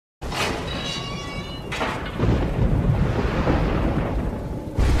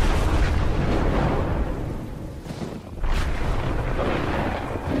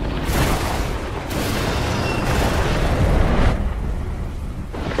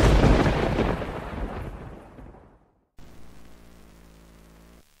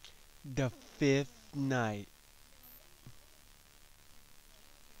The fifth night.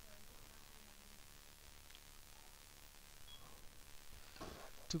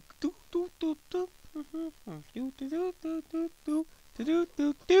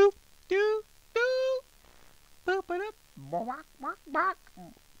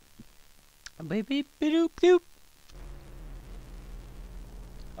 Baby,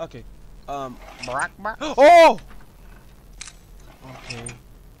 okay. Oh! Okay.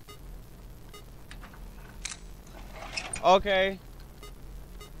 Okay.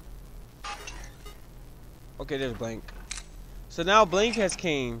 Okay, there's Blank. So now Blank has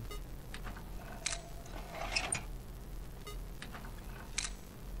came.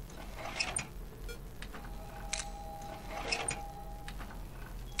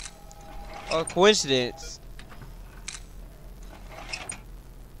 Oh, coincidence.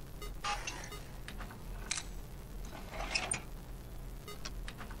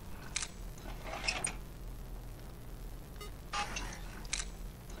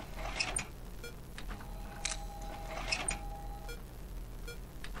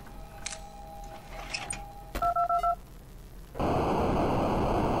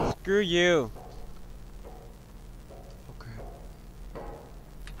 Screw you. Okay.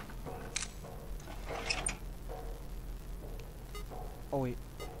 Oh wait.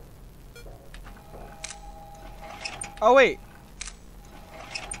 Oh wait.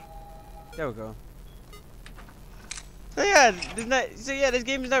 There we go. So yeah, this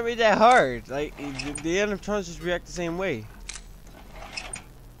game is not really that hard. Like the animatronics just react the same way.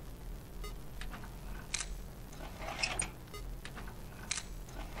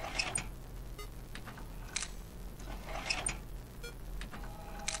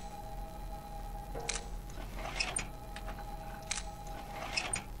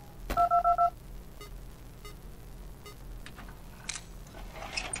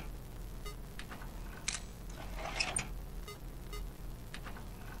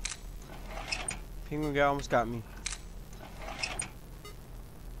 Penguin guy almost got me.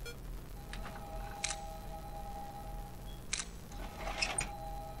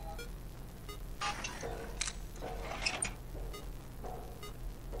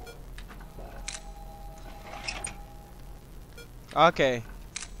 Okay.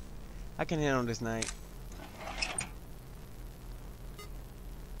 I can handle this night.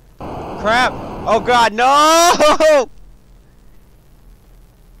 Crap! Oh god, no!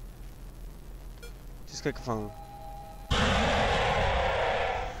 Just click the phone.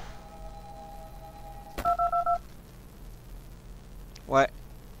 What?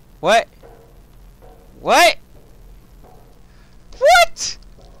 What? What? What?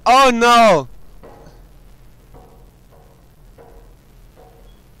 Oh no!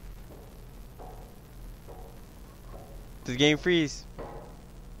 Did the game freeze?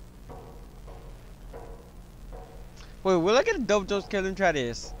 Wait, will I get a double jump scare? Let me try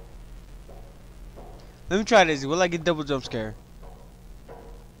this. Let me try this. Will I get double jump scare?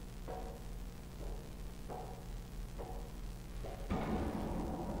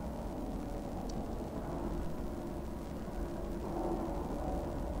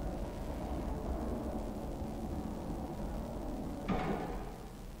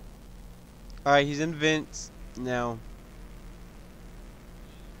 Alright, he's in vents now.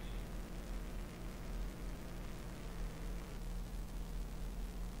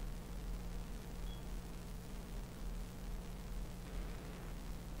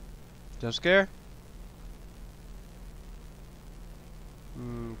 Jump scare?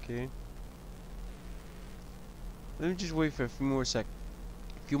 Okay. Let me just wait for a few more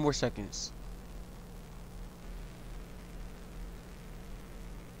seconds.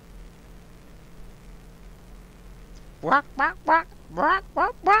 Walk, walk, walk, walk,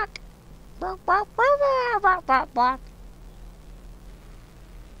 walk, walk, walk, walk, walk, walk, walk.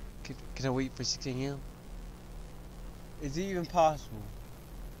 Can I wait for 6 a.m.? Is it even possible?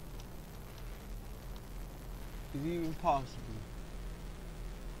 Is it even possible?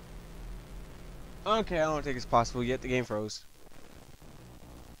 Okay, I don't think it's possible yet. The game froze.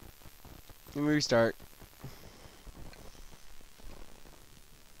 Let me restart.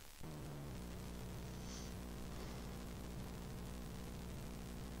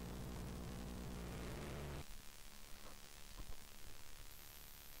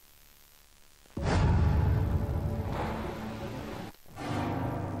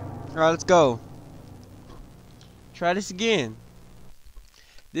 Alright, let's go. Try this again.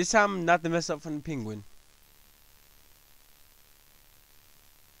 This time, not to mess up from the penguin.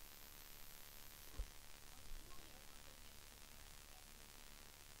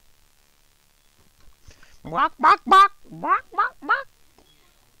 Walk, walk, walk, walk, walk, walk.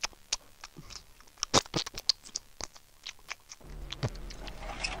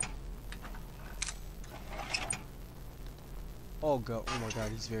 Oh god, oh my god,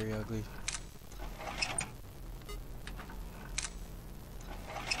 he's very ugly.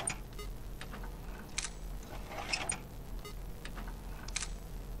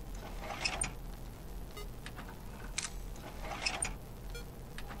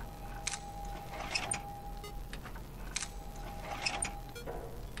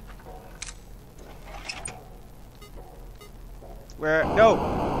 Where?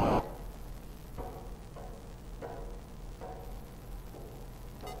 No!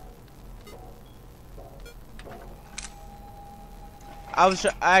 I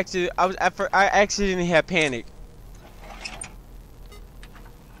accidentally had panic.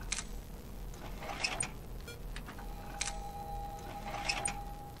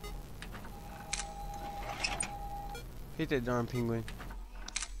 Hit that darn penguin.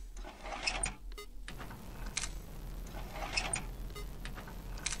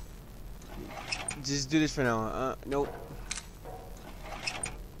 Just do this for now. Nope.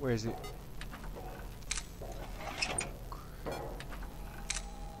 Where is it?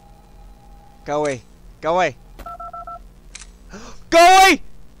 Go away. Go away. Go away!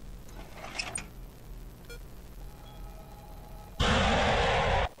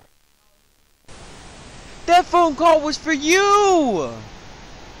 That phone call was for you!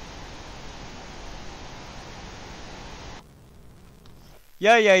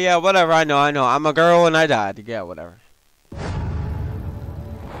 Yeah, whatever, I know. I'm a girl and I died. Yeah, whatever.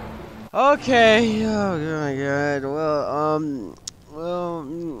 Okay, oh my god, well,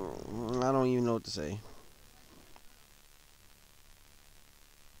 I don't even know what to say.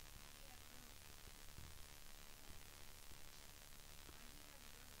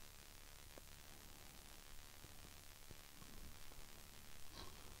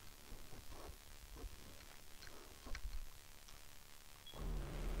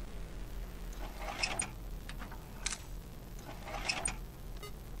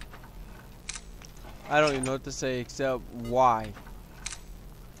 I don't even know what to say except why.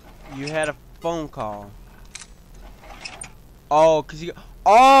 You had a phone call. Oh, cause you.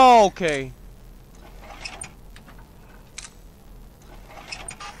 Oh, okay.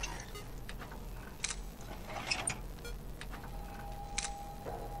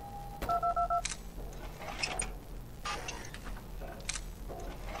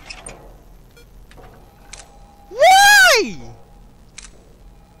 Why?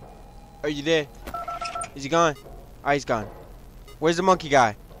 Are you dead? Is he gone? Alright, he's gone. Where's the monkey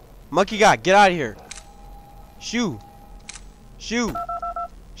guy? Monkey guy, get out of here. Shoo. Shoo.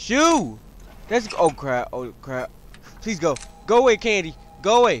 Shoo. That's. Oh crap. Oh crap. Please go. Go away, Candy.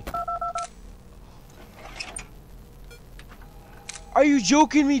 Go away. Are you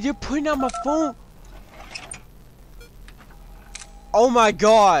joking me? They're putting out my phone. Oh my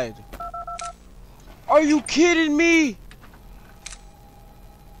god. Are you kidding me?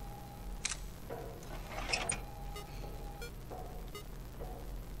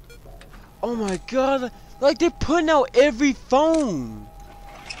 Oh my god, like they're putting out every phone.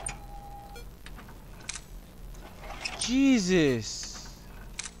 Jesus.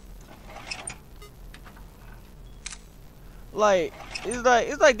 Like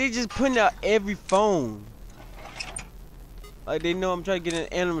it's like they just putting out every phone. Like they know I'm trying to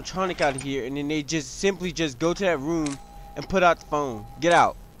get an animatronic out of here, and then they just simply just go to that room and put out the phone. Get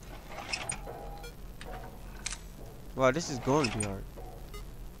out. Wow, this is going to be hard.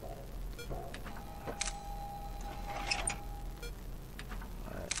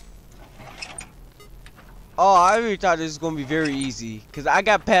 Oh, I really thought this was gonna be very easy, cause I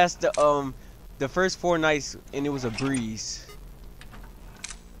got past the first 4 nights and it was a breeze.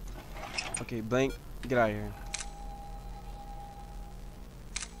 Okay, Blank, get out of here.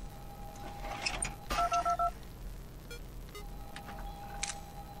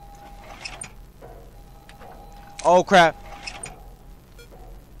 Oh crap!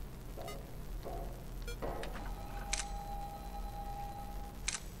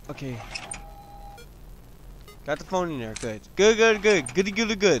 Okay. Got the phone in there. Good.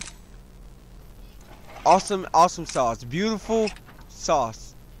 Good. Awesome sauce. Beautiful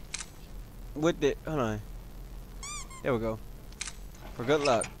sauce. With the. Hold on. There we go. For good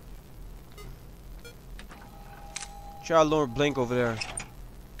luck. Try to lure Blink over there.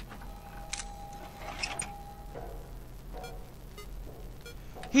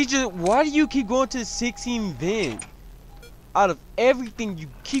 He just. Why do you keep going to the 16 vent? Out of everything, you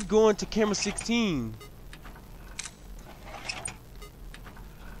keep going to camera 16.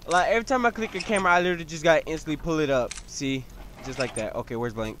 Like, every time I click a camera, I literally just gotta instantly pull it up. See? Just like that. Okay,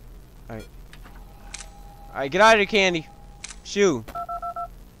 where's Blank? Alright. Alright, get out of here, Candy. Shoo.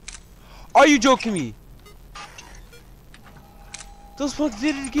 Are you joking me? Those punks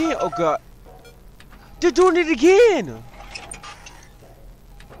did it again. Oh god. They're doing it again.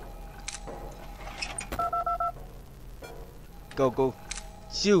 Go, go.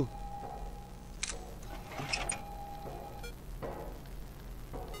 Shoo.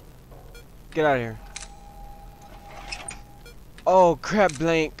 Get out of here. Oh crap,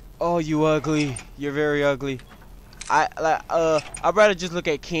 Blank. Oh, you ugly. You're very ugly. I'd rather just look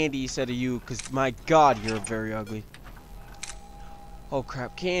at Candy instead of you, cause my god, you're very ugly. Oh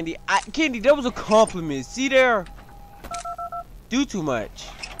crap, Candy. Candy, that was a compliment. See there? Do too much.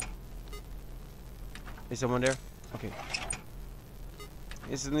 Is someone there? Okay.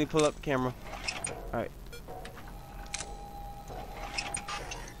 Instantly pull up the camera. Alright.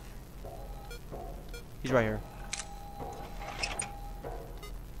 He's right here.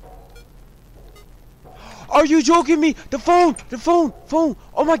 Are you joking me? The phone! The phone! Phone!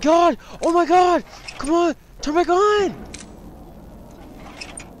 Oh my god! Oh my god! Come on! Turn back on!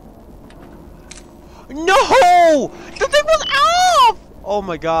 No! The thing was off! Oh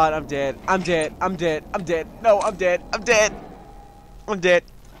my god, I'm dead. I'm dead. I'm dead. I'm dead. No, I'm dead. I'm dead. I'm dead.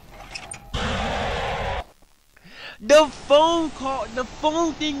 The phone call, the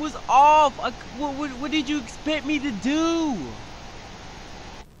phone thing was off. What did you expect me to do?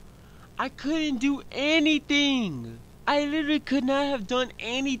 I couldn't do anything. I literally could not have done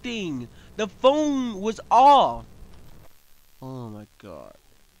anything. The phone was off. Oh my god.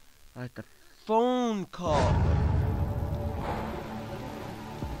 Like the phone call.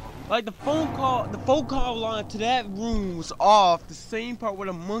 Like the phone call line to that room was off. The same part with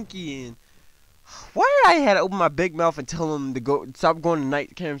a monkey in. Why did I had to open my big mouth and tell him to go stop going to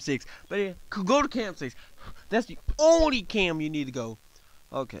night cam 6? But yeah, could go to cam 6. That's the only cam you need to go.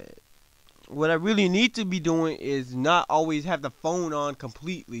 Okay. What I really need to be doing is not always have the phone on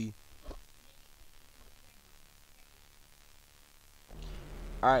completely.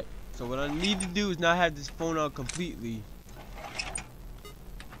 Alright, so what I need to do is not have this phone on completely.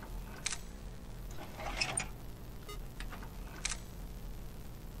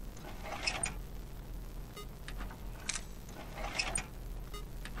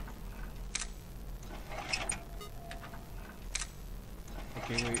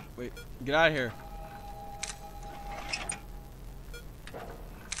 Okay, wait. Get out of here.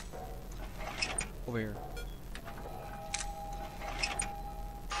 Over here.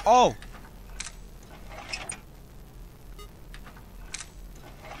 Oh!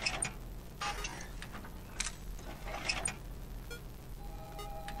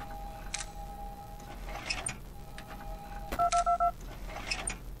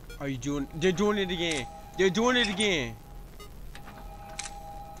 Are you doing? They're doing it again. They're doing it again.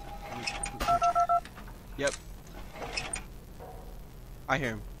 Yep. I hear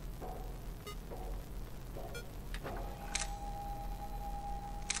him.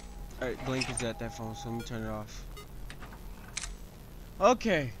 Alright, Blink is at that phone, so let me turn it off.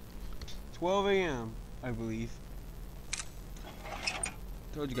 Okay. 12 a.m. I believe.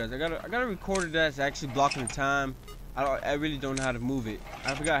 Told you guys, I gotta record it that's actually blocking the time. I really don't know how to move it.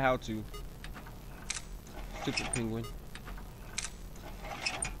 I forgot how to. Stupid penguin.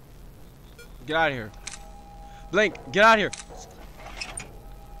 Get out of here. Blink, get out of here.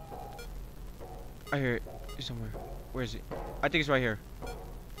 I hear it. It's somewhere. Where is it? I think it's right here.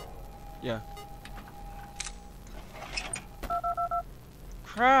 Yeah.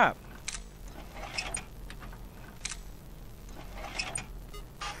 Crap.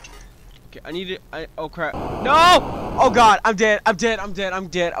 Okay, I need it. Oh crap. No! Oh god, I'm dead. I'm dead. I'm dead. I'm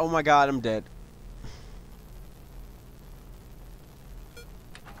dead. Oh my god, I'm dead.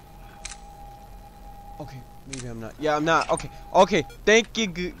 Okay, maybe I'm not. Yeah, I'm not. Okay. Okay. Thank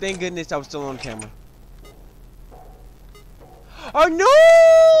you. Thank goodness I was still on camera. Oh no!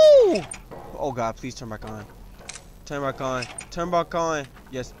 Oh god, please turn back on. Turn back on. Turn back on.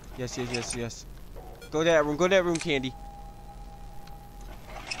 Yes. Yes, yes, yes, yes. Go to that room. Go to that room, Candy.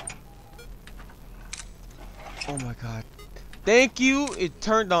 Oh my god. Thank you. It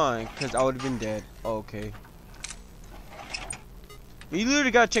turned on because I would have been dead. Okay. You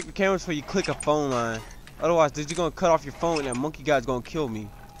literally gotta check the cameras before you click a phone line. Otherwise, they're just gonna cut off your phone and that monkey guy's gonna kill me.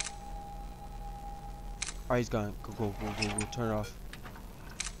 Alright, he's gone. Go. Turn it off.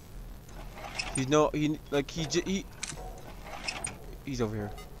 He's he's over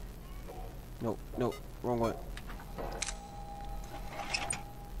here. No, wrong one.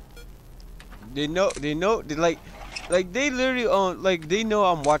 They they literally they know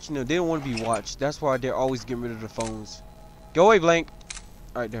I'm watching them. They don't want to be watched. That's why they're always getting rid of the phones. Go away, Blank.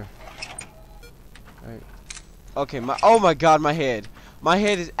 Alright, there. Alright. Okay, oh my god, my head. My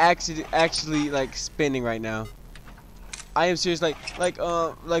head is actually like spinning right now. I am serious. Like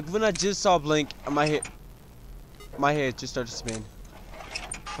when I just saw Blink, my head just started to spin.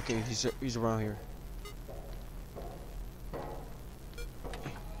 Okay, he's around here.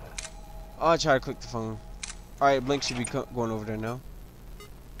 I'll try to click the phone. All right, Blink should be going over there now.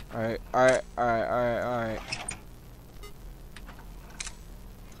 All right, all right, all right, all right, all right.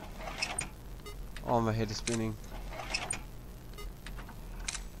 Oh, my head is spinning.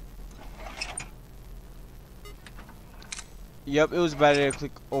 Yep, it was a bad idea to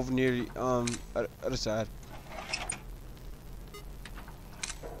click over near the other side.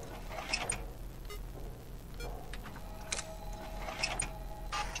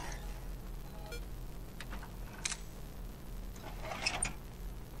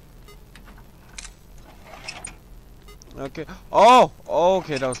 Okay. Oh,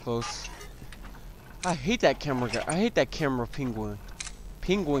 okay, that was close. I hate that camera guy. I hate that camera penguin.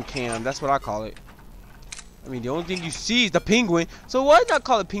 Penguin cam, that's what I call it. I mean, the only thing you see is the penguin. So why not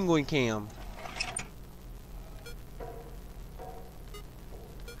call it penguin cam?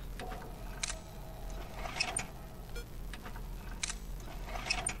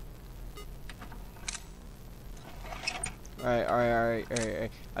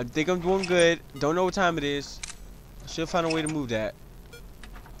 Alright. I think I'm doing good. Don't know what time it is. I should find a way to move that.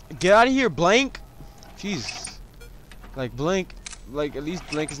 Get out of here, Blank! Jesus. Like, Blank, like, at least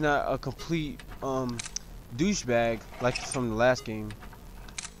Blank is not a complete, douchebag like from the last game.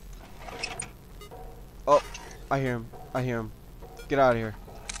 Oh, I hear him. I hear him. Get out of here.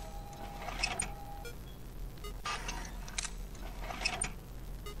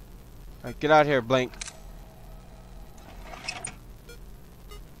 Alright, get out of here, Blank.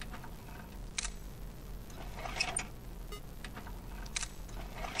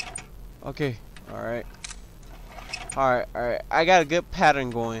 Okay, alright. Alright. I got a good pattern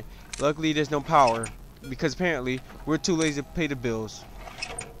going. Luckily, there's no power. Because apparently, we're too lazy to pay the bills.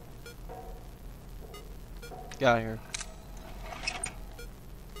 Get out of here.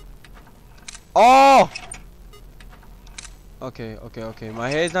 Oh! Okay. My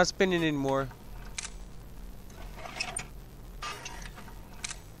head's not spinning anymore.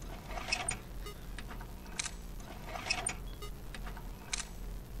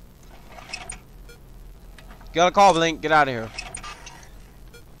 Got a call, Blink. Get out of here.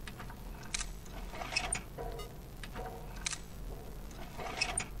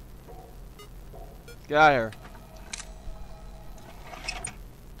 Get out of here.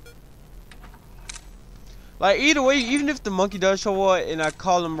 Like, either way, even if the monkey does show up and I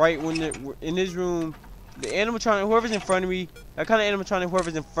call him right when in his room, the animatronic, whoever's in front of me, that kind of animatronic,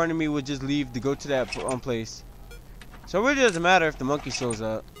 whoever's in front of me would just leave to go to that place. So it really doesn't matter if the monkey shows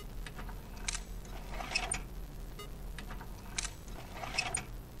up.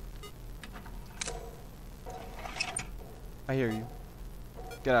 I hear you.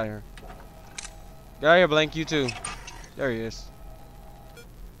 Get out of here. Get out of here, Blank. You too. There he is.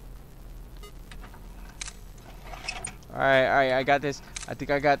 Alright, I got this. I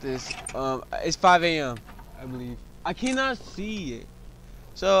think I got this. It's 5 a.m. I believe. I cannot see it.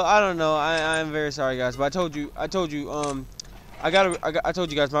 So I don't know. I'm very sorry, guys. But I told you. I told you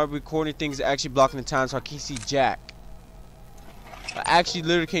guys my recording things are actually blocking the time, so I can't see jack. I actually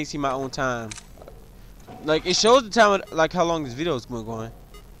literally can't see my own time. Like, it shows the time of, like, how long this video is going.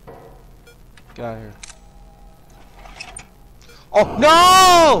 Get out of here. Oh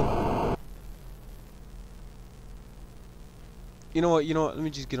no! You know what? Let me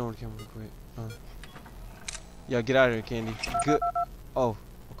just get on the camera real quick. Yeah, get out of here, Candy. Good. Oh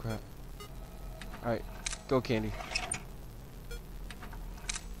crap. Alright, go, Candy.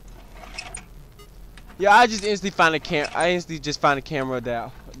 Yeah, I just instantly find a camera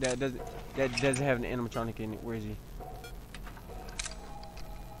that doesn't have an animatronic in it. Where is he?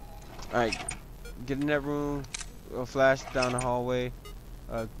 Alright, get in that room. Flash down the hallway.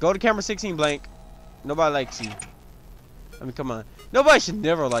 Go to camera 16, Blank. Nobody likes you. I mean, come on. Nobody should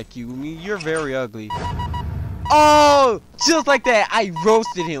never like you. I mean, you're very ugly. Oh, just like that. I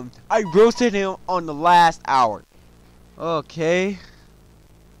roasted him. I roasted him on the last hour. Okay.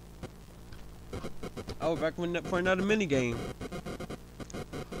 Oh, back for another mini game.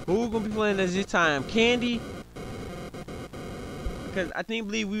 Who gonna be playing this time? Candy? Because I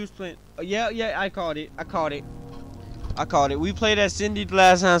believe we was playing. Yeah, I called it. We played as Cindy the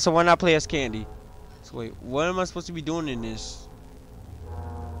last time, so why not play as Candy? So wait, what am I supposed to be doing in this?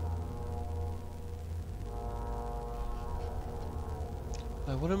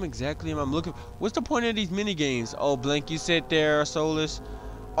 Like, what exactly am I looking? What's the point of these mini games? Oh, Blank, you sit there, Soulless.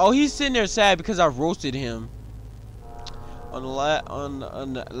 Oh, he's sitting there sad because I roasted him. On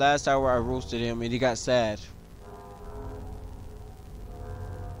the last hour, I roasted him, and he got sad.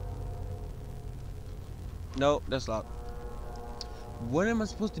 No, that's locked. What am I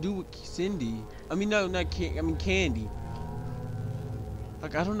supposed to do with Cindy? I mean, no, not Candy. I mean, Candy.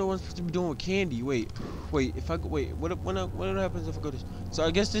 Like, I don't know what I'm supposed to be doing with Candy. Wait. If I go, wait. What happens if I go this? So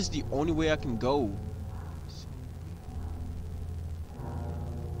I guess this is the only way I can go.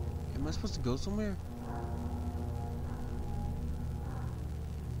 Am I supposed to go somewhere?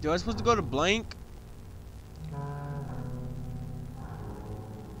 Am I supposed to go to blank?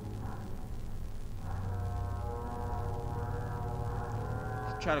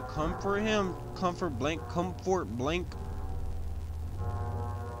 Try to comfort him. Comfort blank.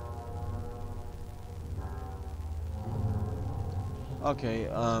 Okay,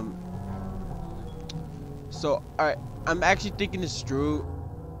 so, alright, I'm actually thinking this through.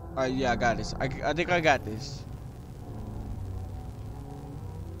 Alright, yeah, I got this. I think I got this.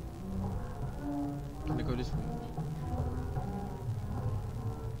 Can I go this way?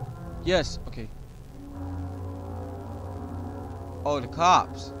 Yes, okay. Oh, the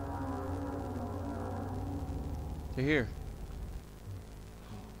cops. They're here.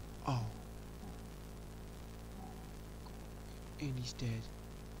 Oh. And he's dead.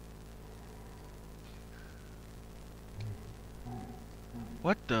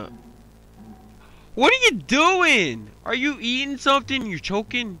 What the? What are you doing? Are you eating something? You're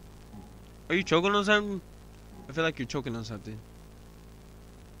choking? Are you choking on something? I feel like you're choking on something.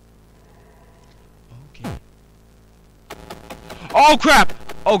 Okay. Oh crap!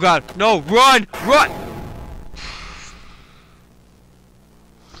 Oh god, no, run!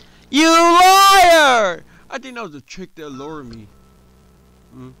 You liar! I think that was a trick to lure me.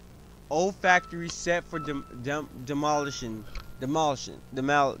 Old factory set for demolition. The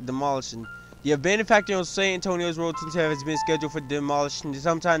abandoned factory on St. Antonio's Road has been scheduled for demolition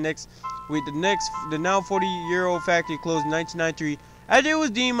sometime next week. The now 40-year-old factory closed in 1993 after it was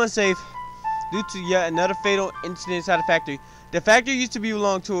deemed unsafe due to yet another fatal incident inside the factory. The factory used to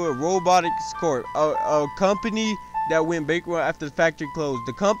belong to a robotics corp, a company that went bankrupt after the factory closed.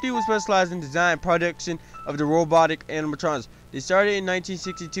 The company was specialized in design and production of the robotic animatronics. They started in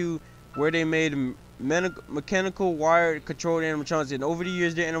 1962, where they made mechanical wire-controlled animatronics, and over the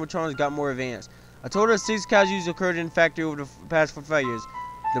years, their animatronics got more advanced. A total of 6 casualties occurred in the factory over the past 5 years.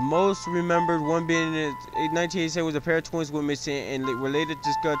 The most remembered one being in 1987 was a pair of twins went missing and were later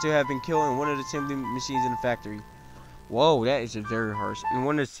discovered to have been killed in one of the assembly machines in the factory. Whoa, that is very harsh. In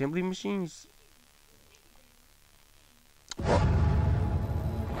one of the assembly machines?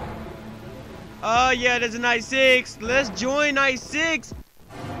 Oh yeah, there's a night 6. Let's join night 6.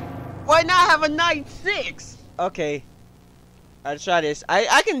 Why not have a night 6? Okay. I'll try this.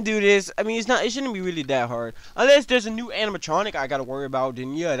 I can do this. I mean, it shouldn't be really that hard. Unless there's a new animatronic I gotta worry about,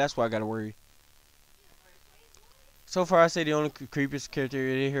 then yeah, that's why I gotta worry. So far, I say the only creepiest character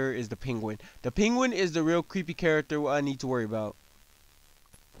here is the penguin. The penguin is the real creepy character I need to worry about.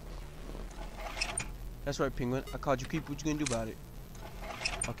 That's right, penguin. I called you creepy. What you gonna do about it?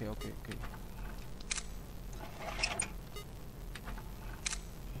 Okay.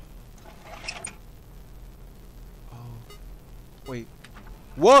 Oh. Wait.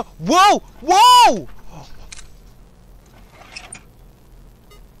 Whoa!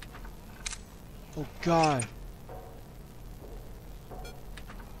 Oh, God.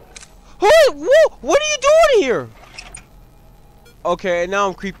 Whoa! What are you doing here? Okay, now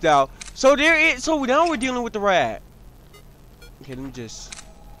I'm creeped out. So now we're dealing with the rat. Okay, let me just.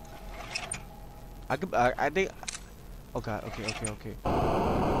 I think. Oh God. Okay.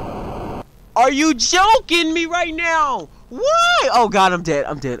 Are you joking me right now? Why? Oh God, I'm dead.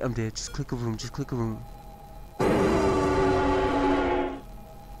 Just click a room.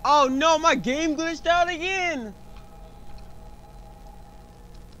 Oh no, my game glitched out again.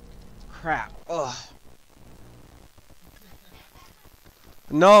 Crap. Ugh.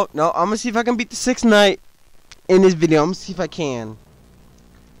 No, I'm gonna see if I can beat the 6th night in this video. I'm gonna see if I can.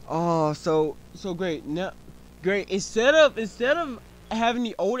 Oh, so great. Now, great. Instead of having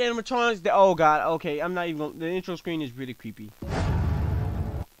the old animatronics, oh God. Okay, I'm not even. The intro screen is really creepy.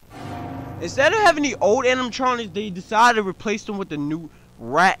 Instead of having the old animatronics, they decided to replace them with the new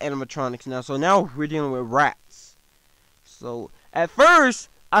rat animatronics now. So now we're dealing with rats. So at first,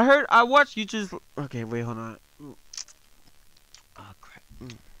 I watched YouTube's. Okay, wait, hold on. Oh crap.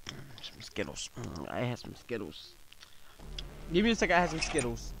 Some Skittles. I had some Skittles. Give me a second. I had some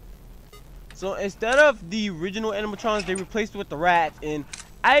Skittles. So instead of the original animatronics, they replaced it with the rats. And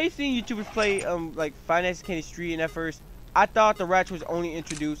I seen YouTubers play like Five Nights at Candy Street. And at first, I thought the rats was only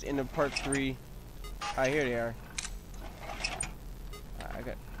introduced in the part 3. Alright, here they are. I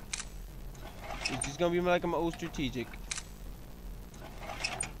got. It's just gonna be like I'm old strategic.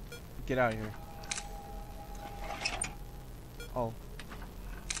 Get out of here. Oh.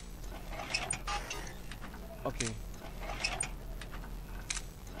 Okay.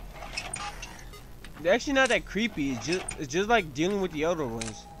 They're actually not that creepy. It's just like dealing with the other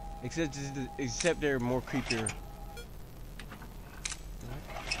ones, except they're more creepier.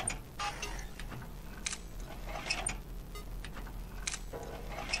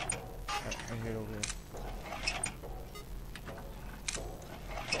 I hear it over there.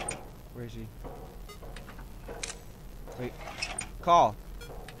 Where is he? Wait. Call.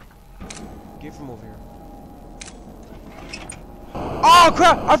 Get from over here. Oh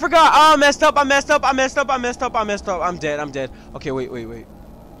crap! I forgot! Oh, I messed up! I'm dead. Okay, wait.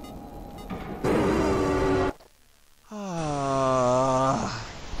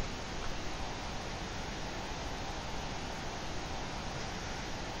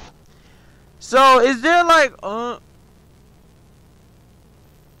 So, is there like,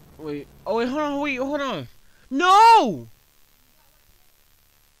 wait. Oh, wait, hold on. No!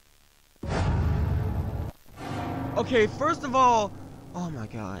 Okay, first of all, oh my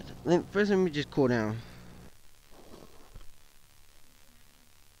god. First, let me just cool down.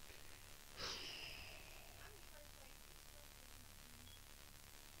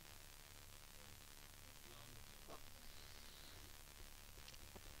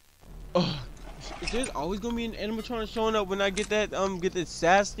 Oh, there's always gonna be an animatronic showing up when I get that get the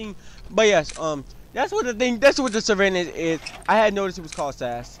sass thing. But yes, that's what the surveillance is. I had noticed it was called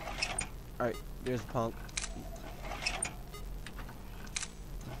sass. All right, there's Punk.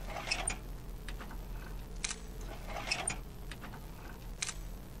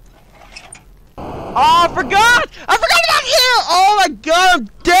 Oh, I forgot about him. Oh my god, I'm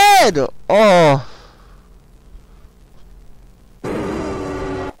dead. Oh.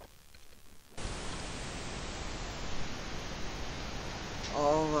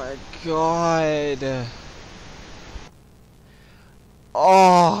 Oh my god.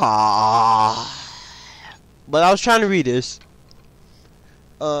 Oh. But I was trying to read this.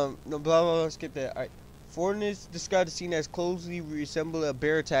 No, blah blah. Skip that. All right. Foreigners described the scene as closely resemble a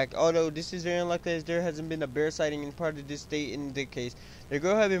bear attack. Although this is very unlikely, as there hasn't been a bear sighting in part of this state in the case. The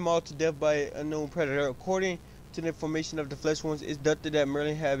girl had been mauled to death by an unknown predator. According to the information of the flesh wounds, it's deducted that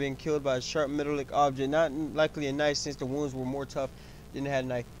Merlin had been killed by a sharp metallic object, not likely a knife, since the wounds were more tough than it had a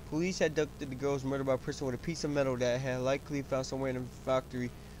knife. Police had deducted the girl's murder by a person with a piece of metal that had likely found somewhere in the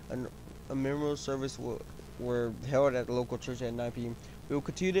factory. A memorial service were held at the local church at 9 p.m. We will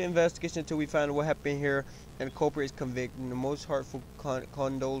continue the investigation until we find what happened here and the culprit is convicted. And the most heartful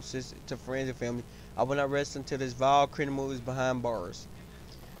condolences to friends and family. I will not rest until this vile criminal is behind bars.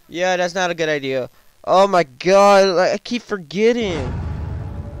 Yeah, that's not a good idea. Oh my god, like, I keep forgetting.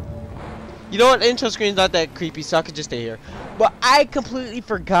 You know what? The intro screen is not that creepy, so I could just stay here. But I completely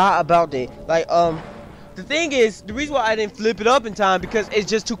forgot about it. Like, the thing is, the reason why I didn't flip it up in time because it's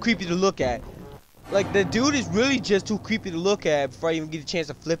just too creepy to look at. Like, the dude is really just too creepy to look at before I even get a chance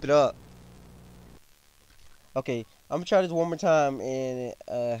to flip it up. Okay, I'm gonna try this one more time, and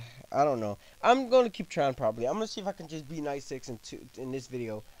I don't know. I'm gonna keep trying probably. I'm gonna see if I can just be night 6 in this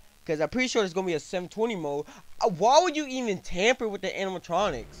video, because I'm pretty sure there's gonna be a 720 mode. Why would you even tamper with the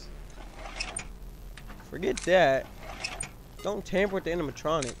animatronics? Forget that. Don't tamper with the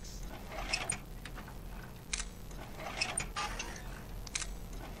animatronics.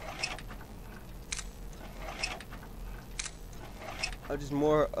 I'm just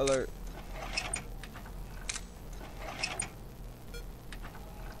more alert.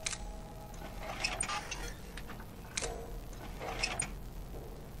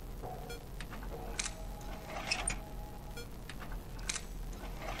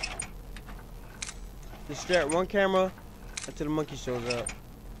 Just stare at one camera until the monkey shows up.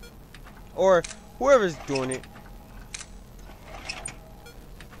 Or whoever's doing it.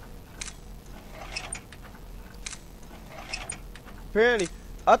 Apparently,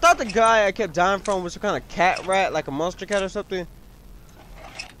 I thought the guy I kept dying from was some kind of cat rat, like a monster cat or something.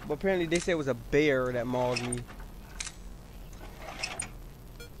 But apparently they said it was a bear that mauled me.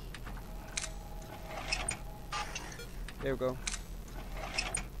 There we go.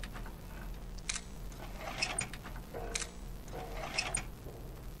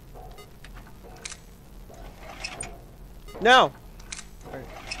 Now! Right.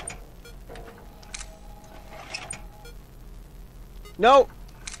 No!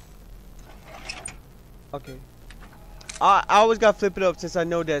 Okay. I always gotta flip it up since I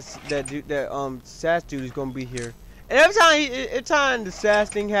know that sass dude is gonna be here. And every time the sass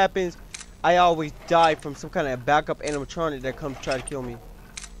thing happens, I always die from some kind of backup animatronic that comes try to kill me.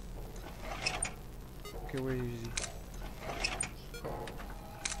 Okay, where is he?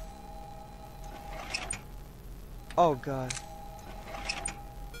 Oh god.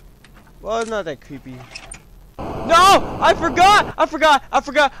 Well, it's not that creepy. No! I forgot!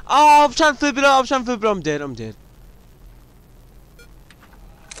 Oh, I'm trying to flip it up. I'm dead.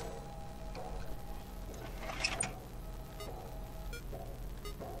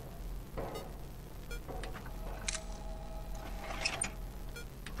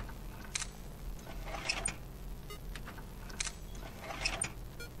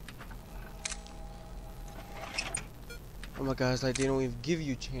 Oh my god, it's like they don't even give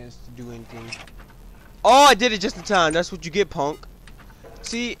you a chance to do anything. Oh, I did it just in time. That's what you get, punk.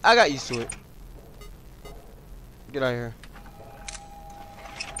 See, I got used to it. Get out of here.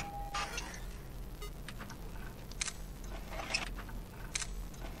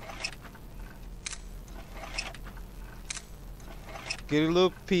 Get a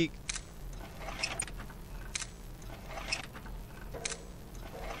little peek.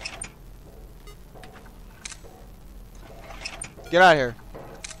 Get out of here.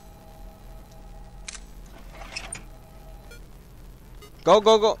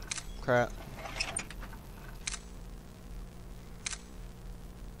 Go. Crap.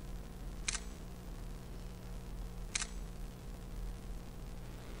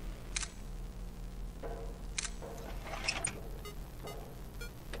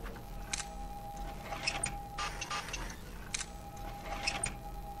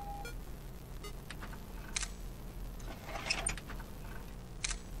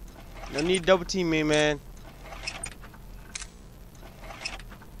 No need double team me, man.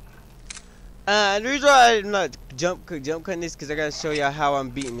 The reason why I'm not jump cutting this because I gotta show y'all how I'm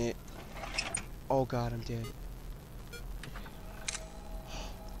beating it. Oh god, I'm dead.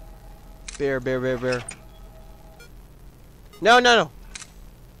 Bear. No.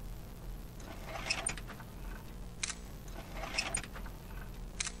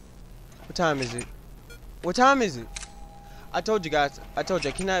 What time is it? I told you guys. I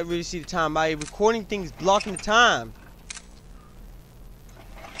cannot really see the time. My recording thing is blocking the time.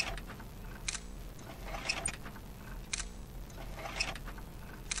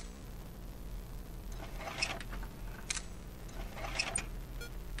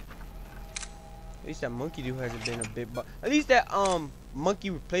 At least that monkey dude hasn't been a big at least that monkey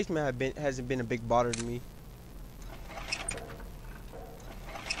replacement hasn't been a big bother to me.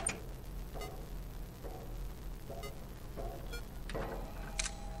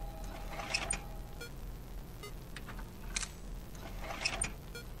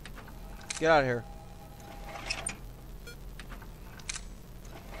 Get out of here.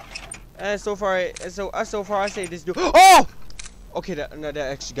 And so far I say this dude. Oh! Okay, that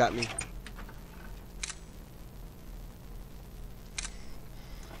actually got me.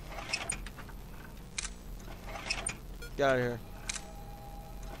 Get out of here.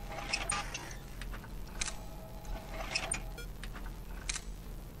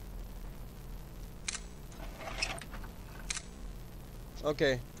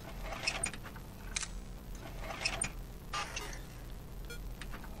 Okay.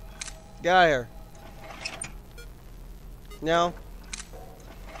 Get out of here. Now.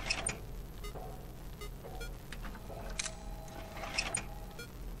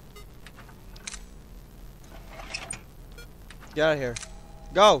 Get out of here.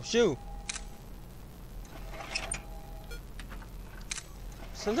 Go, shoot.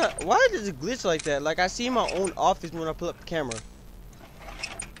 Sometimes, why does it glitch like that? Like I see my own office when I pull up the camera.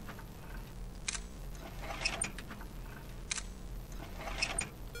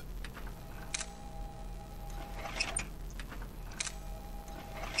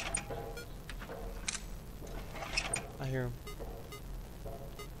 I hear him.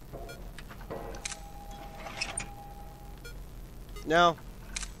 Now,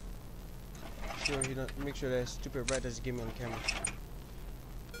 make sure that stupid rat doesn't get me on the camera.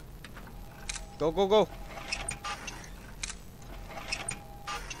 Go.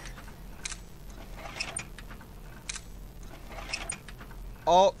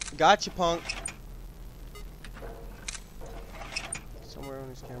 Oh, got you, punk. Somewhere on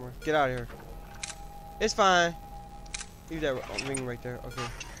this camera. Get out of here. It's fine. Leave that ring right there. Okay.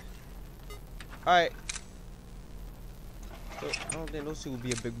 Alright. So, I don't think those two will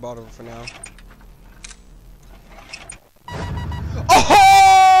be a big bottle for now.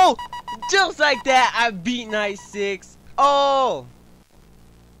 Oh! Just like that, I beat Night 6. Oh!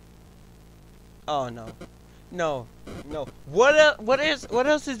 Oh no. No. What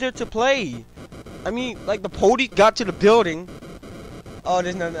else is there to play? I mean, like the police got to the building. Oh,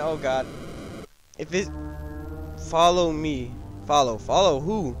 there's nothing. Oh god. If it's follow me. Follow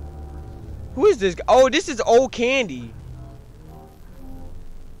who? Who is this guy? Oh, this is old Candy.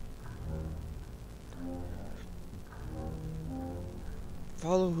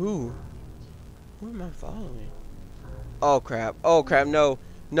 Follow who? Who am I following? Oh crap. Oh crap. No.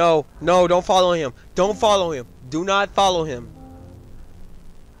 No. No. Don't follow him. Don't follow him. Do not follow him.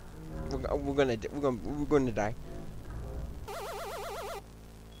 We're gonna die.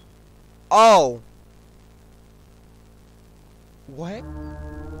 Oh. What?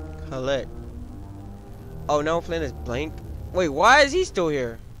 Collect. Oh, no, Flynn is blank. Wait, why is he still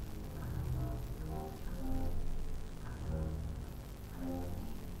here?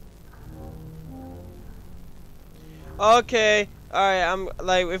 Okay. Alright, I'm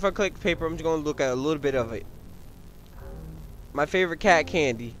like, if I click paper, I'm just gonna look at a little bit of it. My favorite cat,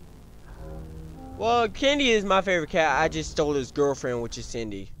 Candy. Well, Candy is my favorite cat. I just stole his girlfriend, which is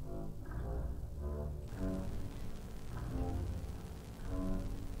Cindy.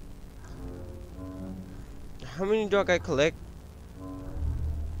 How many do I gotta collect?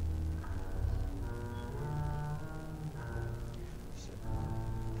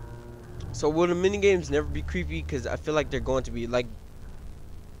 So will the mini games never be creepy? Because I feel like they're going to be like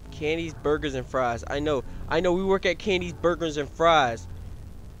Candy's Burgers and Fries. I know we work at Candy's Burgers and Fries.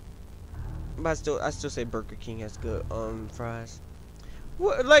 But I still say Burger King has good fries.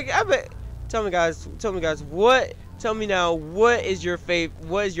 What, like, I bet. Tell me guys what, tell me now, what is your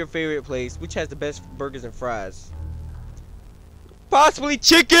favorite place which has the best burgers and fries? Possibly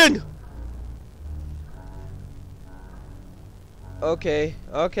chicken. Okay,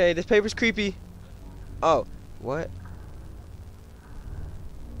 this paper's creepy. Oh, what?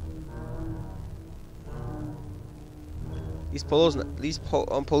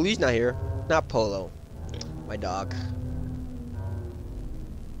 Police not here. Not Polo. My dog.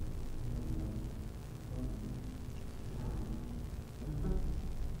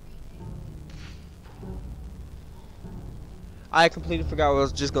 I completely forgot what I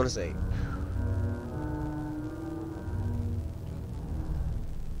was just gonna say.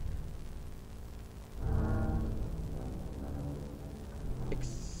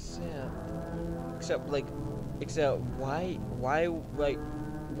 Except why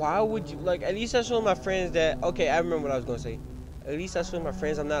would you, like, at least I showed my friends that, okay, I remember what I was gonna say. At least I showed my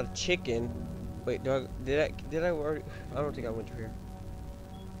friends I'm not a chicken. Wait, did I already? I don't think I went through here.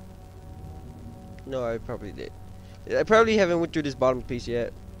 No, I probably did. I probably haven't went through this bottom piece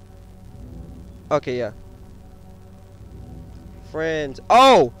yet. Okay, yeah. Friends.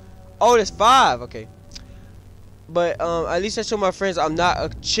 Oh, there's 5. Okay. But at least I showed my friends I'm not a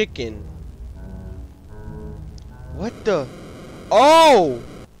chicken. What the? Oh.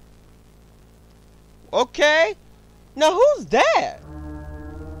 Okay. Now who's that?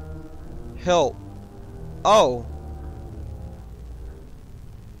 Help. Oh.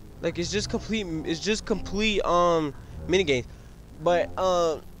 Like, it's just complete mini games. But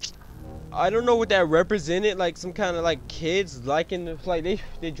I don't know what that represented, like some kind of like kids liking the, like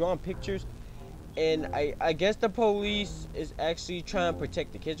they drawing pictures, and I guess the police is actually trying to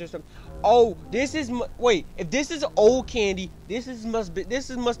protect the kids or something. Oh, this is, wait, if this is old Candy, this must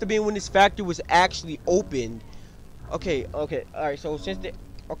have been when this factory was actually opened. Okay, all right, so since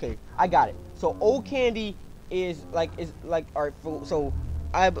okay, I got it. So old Candy is like all right, so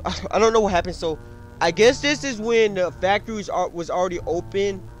I don't know what happened. So I guess this is when the factory was already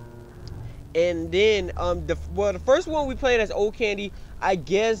open, and then the first one we played as old Candy, I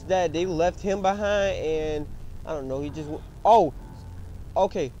guess that they left him behind, and I don't know, he just, oh,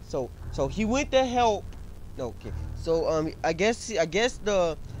 okay, so he went to help. Okay, so I guess I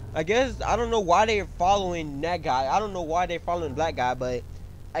don't know why they're following that guy. I don't know why they're following black guy, but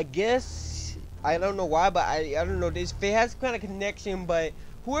I guess I don't know why, but I don't know, this has kind of connection, but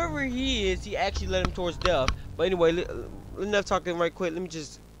whoever he is, he actually led him towards death. But anyway, enough talking right quick. Let me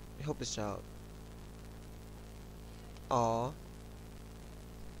just help this child. Aw.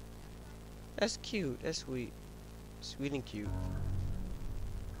 That's cute. That's sweet. Sweet and cute.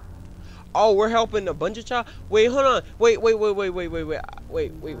 Oh, we're helping a bunch of child. Wait, hold on. Wait, hold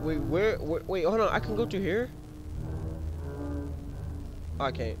on. I can go through here? Oh,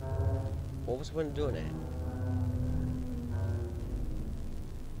 I can't. What was the point of doing that?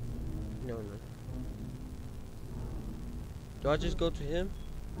 No. Do I just go to him?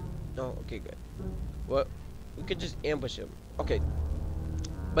 No, okay, good. Well, we could just ambush him. Okay.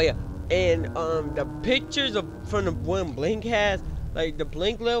 But yeah, and the pictures from the one Blink has, like the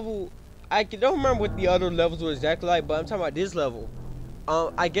Blink level, I don't remember what the other levels were exactly like, but I'm talking about this level.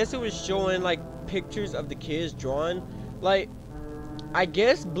 I guess it was showing like pictures of the kids drawn. Like, I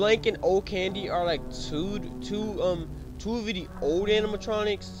guess Blank and Old Candy are like two of the old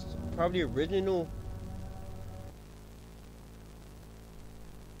animatronics, probably original.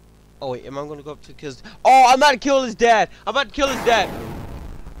 Oh wait, am I gonna go up to kills? Oh, I'm about to kill his dad.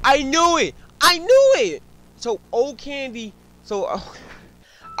 I knew it. I knew it. So old candy. So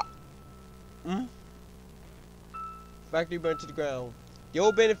factory burned to the ground. The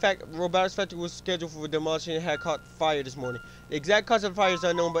old abandoned robotics factory was scheduled for demolition and had caught fire this morning. The exact cause of the fire is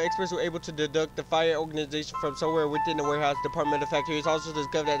unknown, but experts were able to deduct the fire organization from somewhere within the warehouse department of the factory. It's also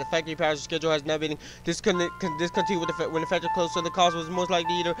discovered that the factory power schedule has now been discontinued when the factory closed, so the cause was most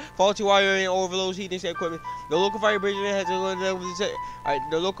likely either faulty wiring or overload heating equipment. The local fire brigade has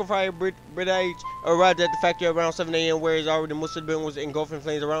the local fire brigade arrived at the factory around 7 a.m. where most of the building was engulfed in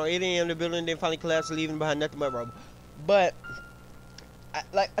flames. Around 8 a.m. the building then finally collapsed, leaving behind nothing but rubble. But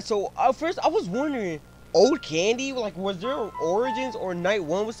first I was wondering, old candy, like, was there origins or night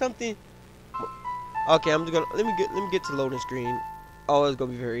one was something? Okay, I'm just gonna let me get to loading screen. Oh, it's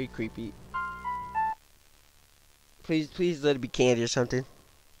gonna be very creepy. Please let it be candy or something.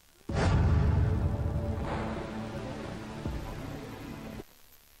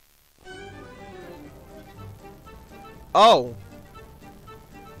 Oh.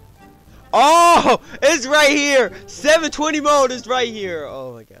 Oh, it's right here. 720 mode is right here.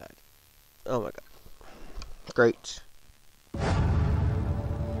 Oh my god. Oh my god. Great.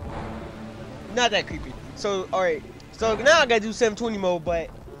 Not that creepy. So, alright. So now I gotta do 720 mode, but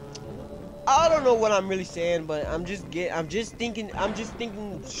I don't know what I'm really saying, but I'm just thinking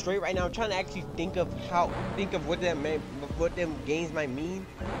straight right now. I'm trying to actually think of what them games might mean.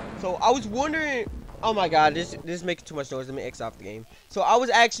 So I was wondering. Oh my god, this is making too much noise. Let me X off the game. So I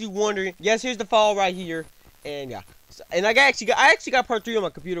was actually wondering. Yes, here's the file right here, and yeah. So, and I actually got part 3 on my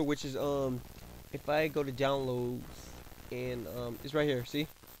computer, which is if I go to downloads, and it's right here. See,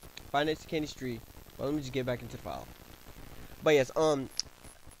 Five Nights at Candy Street. Well, let me just get back into the file. But yes,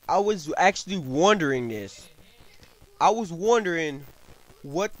 I was actually wondering this. I was wondering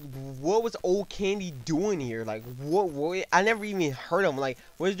what was old candy doing here? Like what I never even heard of him. Like,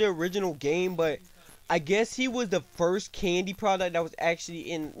 where's the original game? But I guess he was the first candy product that was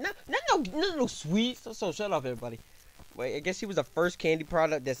actually in no sweets. So shut up, everybody. Wait, I guess he was the first candy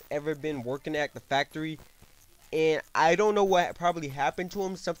product that's ever been working at the factory, and I don't know what probably happened to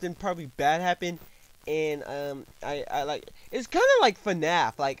him. Something probably bad happened, and I like, it's kind of like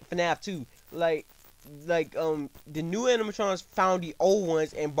FNAF, like FNAF 2, like the new animatronics found the old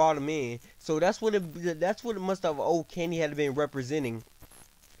ones and brought them in. So that's what it must have old candy had been representing,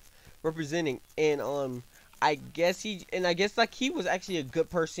 and I guess like he was actually a good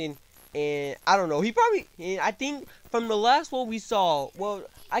person, and I don't know, he probably, and I think from the last one we saw, well,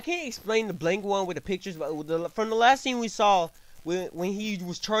 I can't explain the blank one with the pictures, but from the last scene we saw when he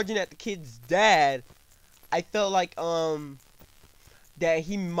was charging at the kid's dad, I felt like that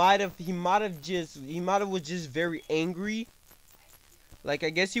he might have was just very angry. Like,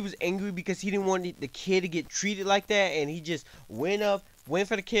 I guess he was angry because he didn't want the kid to get treated like that, and he just went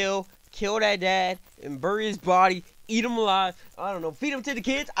for the kill that dad, and bury his body, eat him alive. I don't know, feed him to the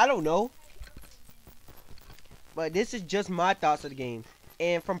kids. I don't know. But this is just my thoughts of the game.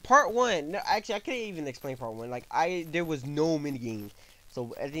 And from part 1, no, actually I can't even explain part 1. Like, there was no mini games,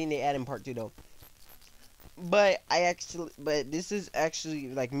 so I think they added in part 2 though. But this is actually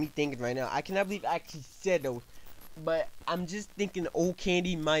like me thinking right now. I cannot believe I actually said those. But I'm just thinking old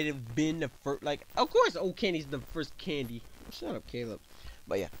candy might have been the first. Like, of course, old candy's the first candy. Shut up, Caleb.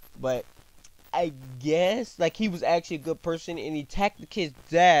 But yeah, but I guess like he was actually a good person, and he attacked the kid's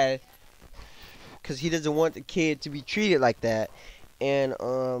dad because he doesn't want the kid to be treated like that. And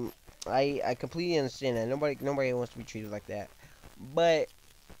I completely understand that. Nobody wants to be treated like that. But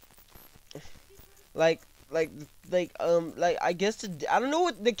like I guess I don't know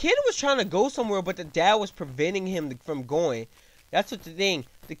what the kid was trying to go somewhere, but the dad was preventing him from going. That's what the thing.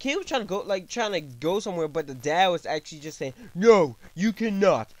 The kid was trying to go somewhere, but the dad was actually just saying, "No, you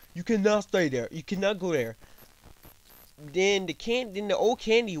cannot. You cannot stay there. You cannot go there." Then the old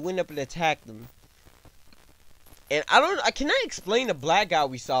candy went up and attacked them. And I cannot explain the black guy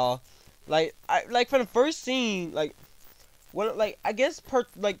we saw. Like from the first scene, like, well, like, I guess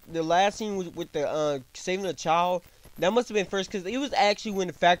the last scene was with the saving the child. That must have been first, because it was actually when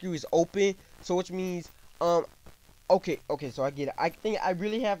the factory was open. So which means okay, so I get it. I think I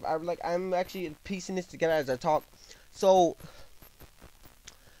really have I'm actually piecing this together as I talk. So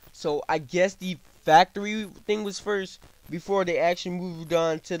I guess the factory thing was first before they actually moved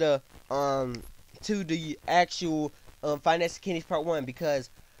on to the actual Five Nights at Candy's Part 1, because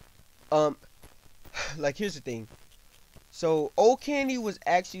like, here's the thing. So old candy was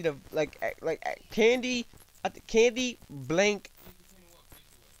actually the candy blank.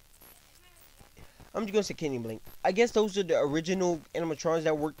 I'm just gonna say candy blank. I guess those are the original animatronics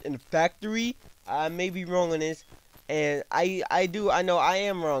that worked in the factory. I may be wrong on this, And I know I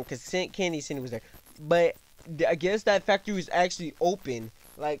am wrong because Candy City was there, but I guess that factory was actually open.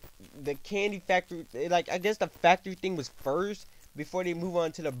 Like the candy factory, like I guess the factory thing was first before they move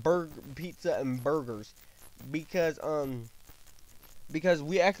on to the pizza and burgers, because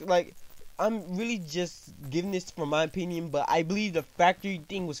we actually like. I'm really just giving this for my opinion, but I believe the factory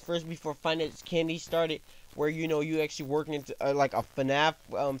thing was first before Finance Candy started, where you actually working into like a FNAF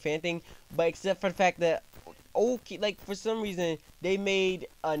fan thing. But except for the fact that okay, like for some reason they made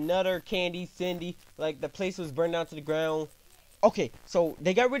another Candy Cindy, like the place was burned down to the ground. Okay, so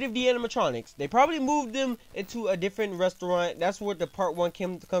they got rid of the animatronics. They probably moved them into a different restaurant. That's where the part one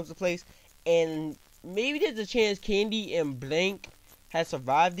comes to place, and maybe there's a chance Candy and Blank has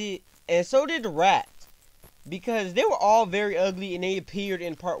survived it, and so did the rats, because they were all very ugly and they appeared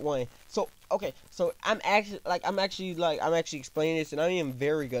in part one. So okay, so I'm actually explaining this, and I am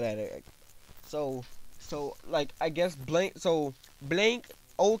very good at it. So like I guess Blank,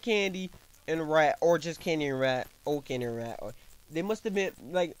 Old Candy, and Rat, or just Candy and Rat, Old Candy and Rat, or they must have been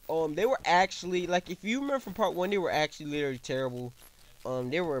like they were actually, like, if you remember from part one, they were actually literally terrible.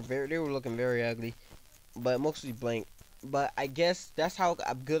 They were looking very ugly, but mostly Blank. But I guess that's how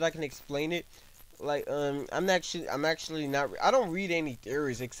good I can explain it. Like I'm actually not, I don't read any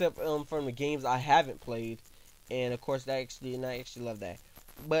theories except from the games I haven't played, and of course I actually love that.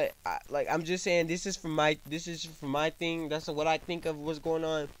 But I'm just saying, this is from my thing. That's what I think of what's going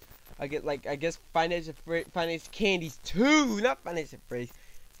on. I guess Finance Candies 2, not Finance and Phrase,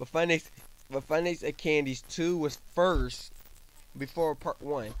 but Finance and Candies 2 was first before part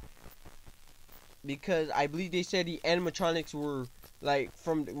 1, because I believe they said the animatronics were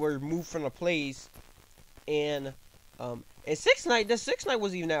were moved from the place, and sixth night, the sixth night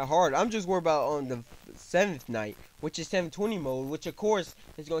wasn't even that hard. I'm just worried about on the seventh night, which is 720 mode, which of course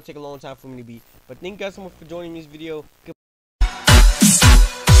is going to take a long time for me to beat. But thank you guys so much for joining this video.